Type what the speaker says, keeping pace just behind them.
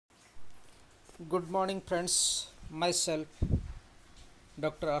Good morning, friends. Myself,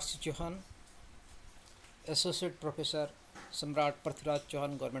 Dr. R.C. Chauhan, Associate Professor, Samrat Prithviraj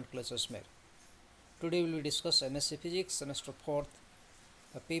Chauhan, Government College Asmer. Today we will discuss MSc Physics Semester 4th.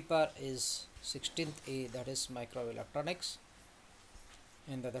 The paper is 16th A, that is Microwave Electronics,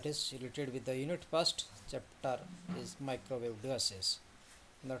 and that is related with the unit first. Chapter is Microwave Devices.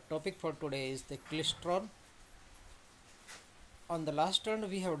 And the topic for today is the klystron. On the last turn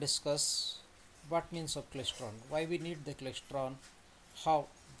we have discussed what means of klystron, why we need the klystron, how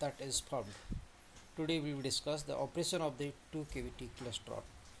that is formed. Today we will discuss the operation of the two cavity klystron,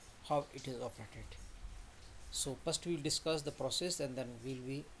 how it is operated. So first we will discuss the process and then we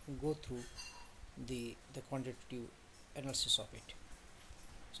will go through the quantitative analysis of it.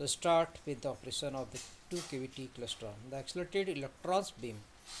 So start with the operation of the two cavity klystron. The accelerated electron's beam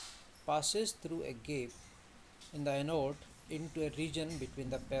passes through a gap in the anode into a region between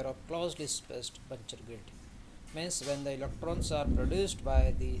the pair of closely spaced puncture grid. Means when the electrons are produced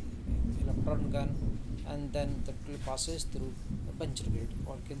by the electron gun and then that will passes through the puncture grid,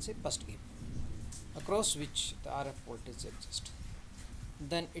 or you can say first gap, across which the RF voltage exists.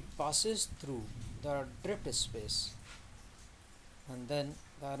 Then it passes through the drift space and then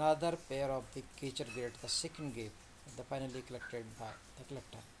another pair of the catcher grid, the second gap, finally collected by the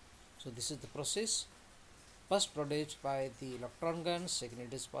collector. So this is the process. First produced by the electron gun, second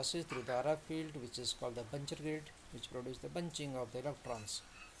it is passes through the RF field which is called the buncher grid, which produces the bunching of the electrons,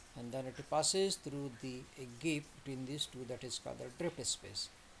 and then it passes through the gap between these two, that is called the drift space,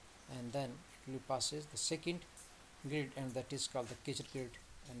 and then it will passes the second grid and that is called the catcher grid,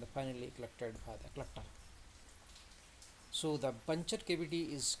 and finally collected by the collector. So the buncher cavity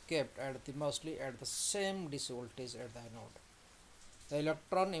is kept at the mostly at the same DC voltage at the anode. The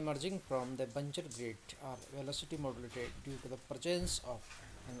electron emerging from the buncher grid are velocity modulated due to the presence of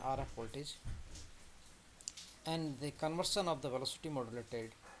an RF voltage and the conversion of the velocity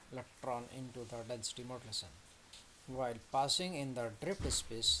modulated electron into the density modulation. While passing in the drift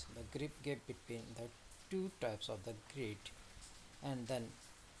space, the grip gap between the two types of the grid and then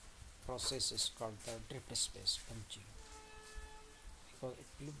process is called the drift space bunching, because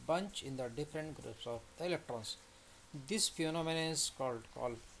it will bunch in the different groups of the electrons. This phenomenon is called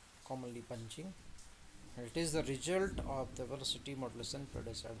commonly bunching, and it is the result of the velocity modulation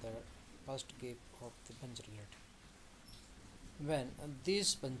produced at the first gap of the buncher grid. When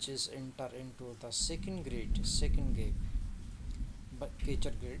these bunches enter into the second gap, but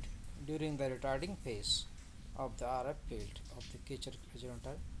catcher grid, during the retarding phase of the RF field of the catcher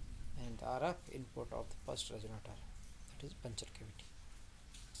resonator and the RF input of the first resonator, that is buncher cavity,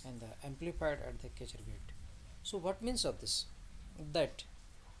 and the amplified at the catcher grid. So what means of this? That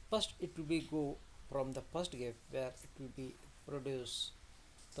first it will be go from the first gap where it will be produce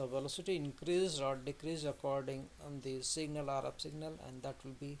the velocity increase or decrease according on the signal RF signal, and that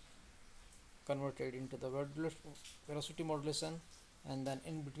will be converted into the velocity modulation, and then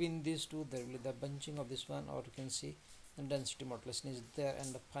in between these two there will be the bunching of this one, or you can see the density modulation is there,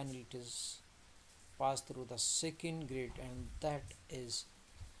 and finally it is passed through the second grid, and that is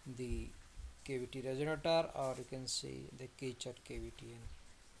the cavity resonator, or you can see the catcher cavity, and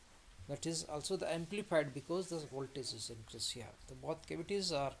that is also the amplified because the voltage is increased here. The both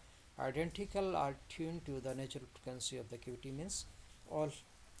cavities are identical, are tuned to the natural frequency of the cavity, means all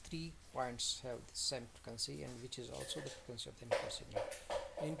 3 points have the same frequency, and which is also the frequency of the input signal.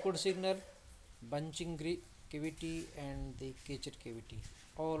 Input signal, bunching cavity and the catcher cavity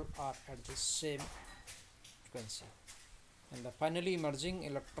all are at the same frequency, and the finally emerging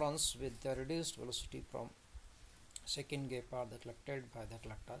electrons with the reduced velocity from second gap are collected by the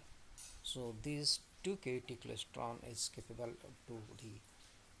collector. So these two cavity klystron is capable up to the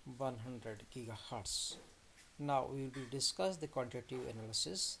 100 gigahertz. Now we will discuss the quantitative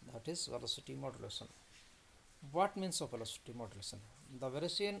analysis, that is velocity modulation. What means of velocity modulation? The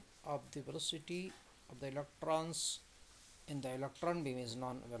variation of the velocity of the electrons in the electron beam is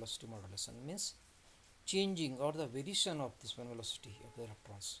non-velocity modulation, means changing or the variation of this one velocity of the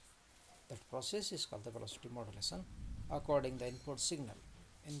electrons. That process is called the velocity modulation according the input signal,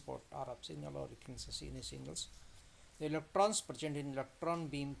 input RF signal, or you can say any signals. The electrons present in electron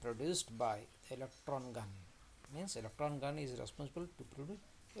beam produced by the electron gun, means electron gun is responsible to produce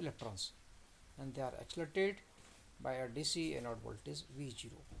electrons, and they are accelerated by a DC anode voltage V0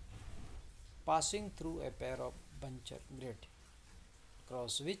 passing through a pair of buncher grid,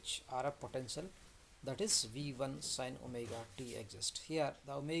 across which RF potential, that is V1 sin omega t exists. Here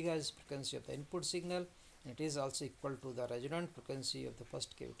the omega is frequency of the input signal, and it is also equal to the resonant frequency of the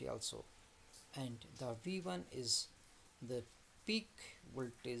first cavity also, and the V1 is the peak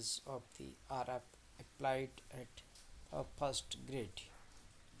voltage of the RF applied at a first grade,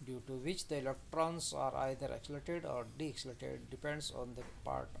 due to which the electrons are either accelerated or deaccelerated, depends on the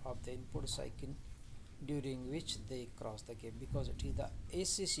part of the input cycle during which they cross the gap. Because it is the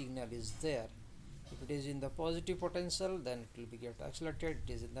AC signal is there, if it is in the positive potential, then it will be get accelerated.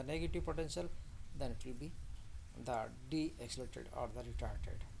 It is in the negative potential, then it will be the deaccelerated or the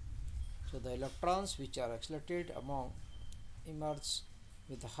retarded. So the electrons which are accelerated among emerge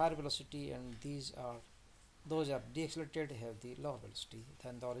with higher velocity, and those are deaccelerated have the lower velocity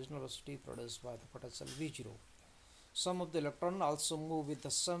than the original velocity produced by the potential V0. Some of the electrons also move with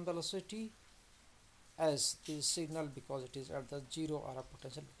the same velocity as the signal because it is at the zero RF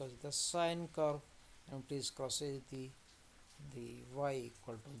potential, because the sine curve and it is crosses the y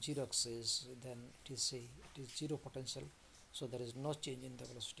equal to 0 axis, then it is zero potential, so there is no change in the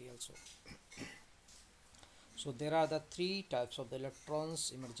velocity also. So there are the three types of the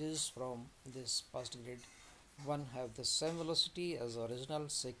electrons emerges from this first grade. One have the same velocity as the original,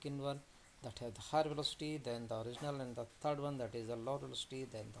 second one that have the higher velocity than the original, and the third one that is the lower velocity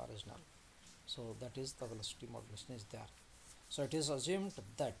than the original. So that is the velocity modulation is there. So it is assumed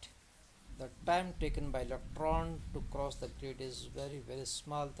that the time taken by electron to cross the grid is very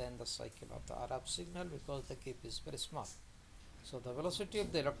small than the cycle of the RF signal, because the gap is very small. So the velocity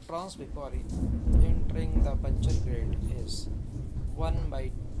of the electrons before entering the puncture grid is 1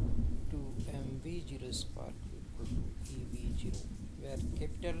 by 2 mv0 square equal to ev0, where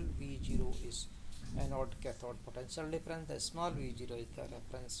capital V0 is anode cathode potential difference, the small v0 is the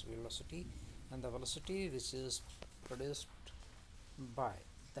reference velocity, and the velocity which is produced by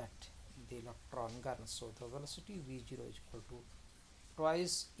that the electron garnet. So the velocity V0 is equal to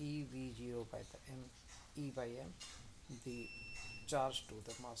twice ev0 by the m e by m, the charge to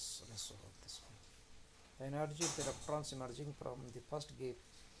the mass ratio of this one. The energy of the electrons emerging from the first gap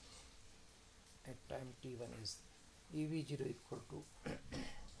at time t1 is ev0 equal to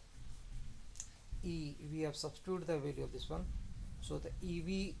E. We have substituted the value of this one, so the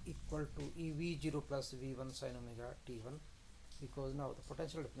EV equal to EV0 plus V1 sin omega t1, because now the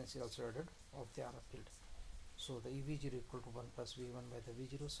potential difference is also added of the RF field. So the EV0 equal to 1 plus V1 by the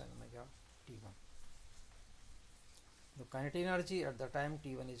V0 sin omega t1. The kinetic energy at the time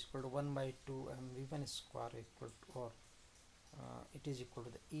t1 is equal to 1 by 2 mv1 square equal to, or it is equal to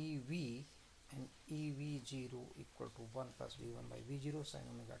the EV, and EV0 equal to 1 plus V1 by V0 sin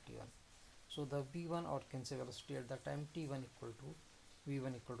omega t1. So the V1, or can say velocity at the time t1 equal to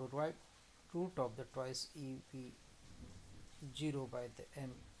V1 equal to root of the twice EV0 by the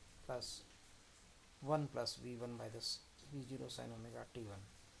m plus 1 plus V1 by this V0 sin omega t1.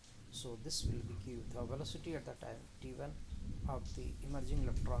 So this will be give the velocity at the time t1 of the emerging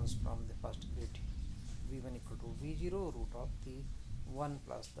electrons from the first grid. V1 equal to V0 root of the 1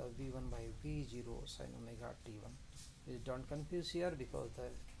 plus the V1 by V0 sin omega t1. Please don't confuse here, because the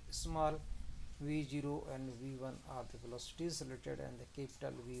small V0 and V1 are the velocities related, and the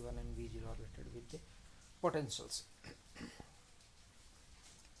capital V1 and V0 are related with the potentials.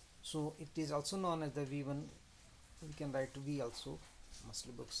 So it is also known as the V1. We can write V also.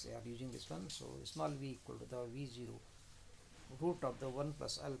 Mostly books they are using this one. So small v equal to the V0 root of the 1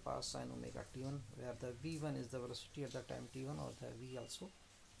 plus alpha sin omega t1, where the V1 is the velocity at the time t1, or the V also.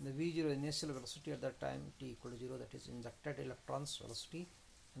 The V0 initial velocity at the time t equal to 0, that is injected electrons velocity,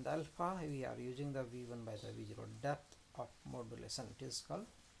 and the alpha we are using the V1 by the V0 depth of modulation. It is called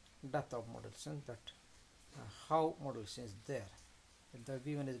depth of modulation, that how modulation is there. If the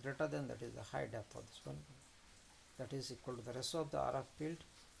V1 is greater than, that is the high depth of this one, that is equal to the ratio of the RF field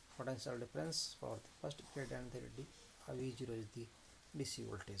potential difference for the first grade, and the V0 is the DC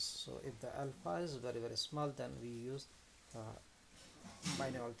voltage. So if the alpha is very small, then we use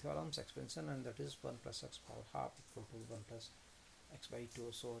binomial theorem's expansion, and that is 1 plus x power half equal to 1 plus x by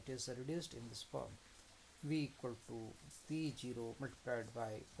 2. So it is reduced in this form: V equal to V0 multiplied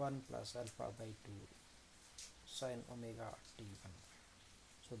by 1 plus alpha by 2 sin omega t1.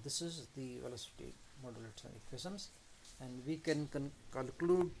 So this is the velocity modulation equations, and we can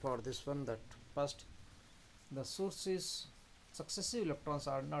conclude for this one that first, the sources successive electrons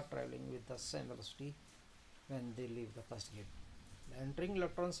are not traveling with the same velocity when they leave the first gate. The entering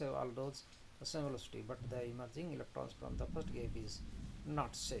electrons have all those the same velocity, but the emerging electrons from the first gap is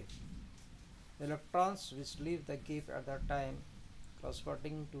not safe. The electrons which leave the gap at that time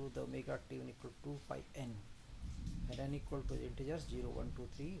corresponding to the omega t1 equal to 2 pi n, and n equal to integers 0, 1, 2,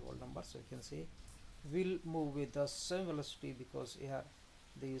 3 whole numbers, so you can say will move with the same velocity, because here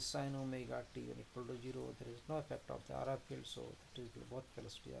the sin omega t1 equal to 0, there is no effect of the RF field, so that is both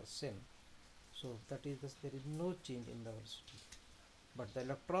velocity are same. So that is there is no change in the velocity. but the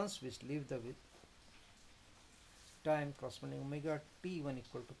electrons which leave the time corresponding omega t1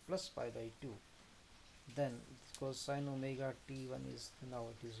 equal to plus pi by 2, then because sin omega t1 is now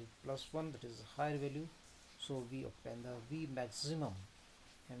it is plus 1, that is a higher value, so we obtain the V maximum,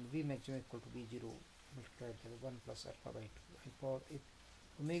 and V maximum equal to V0 multiplied by 1 plus alpha by 2, and for if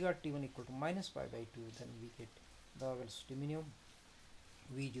omega t1 equal to minus pi by 2, then we get the velocity minimum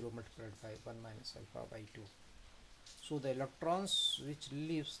V0 multiplied by 1 minus alpha by 2. So the electrons which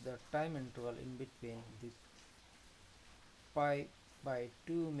leaves the time interval in between the pi by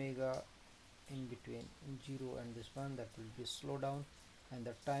 2 omega in between 0 and this one, that will be slow down, and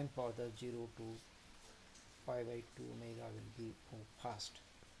the time for the 0 to pi by 2 omega will be move fast.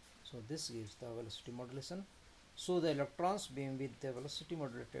 So this gives the velocity modulation. So the electrons being with the velocity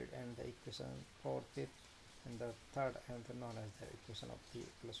modulated, and the equation for fifth and the third and the known as the equation of the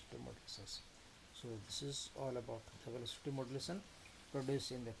velocity modulations. So this is all about the velocity modulation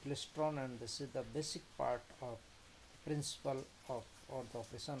produced in the klystron, and this is the basic part of principle of or the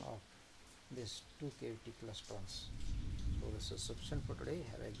operation of these two cavity klystrons. So this is sufficient for today.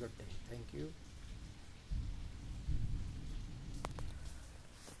 Have a good day. Thank you.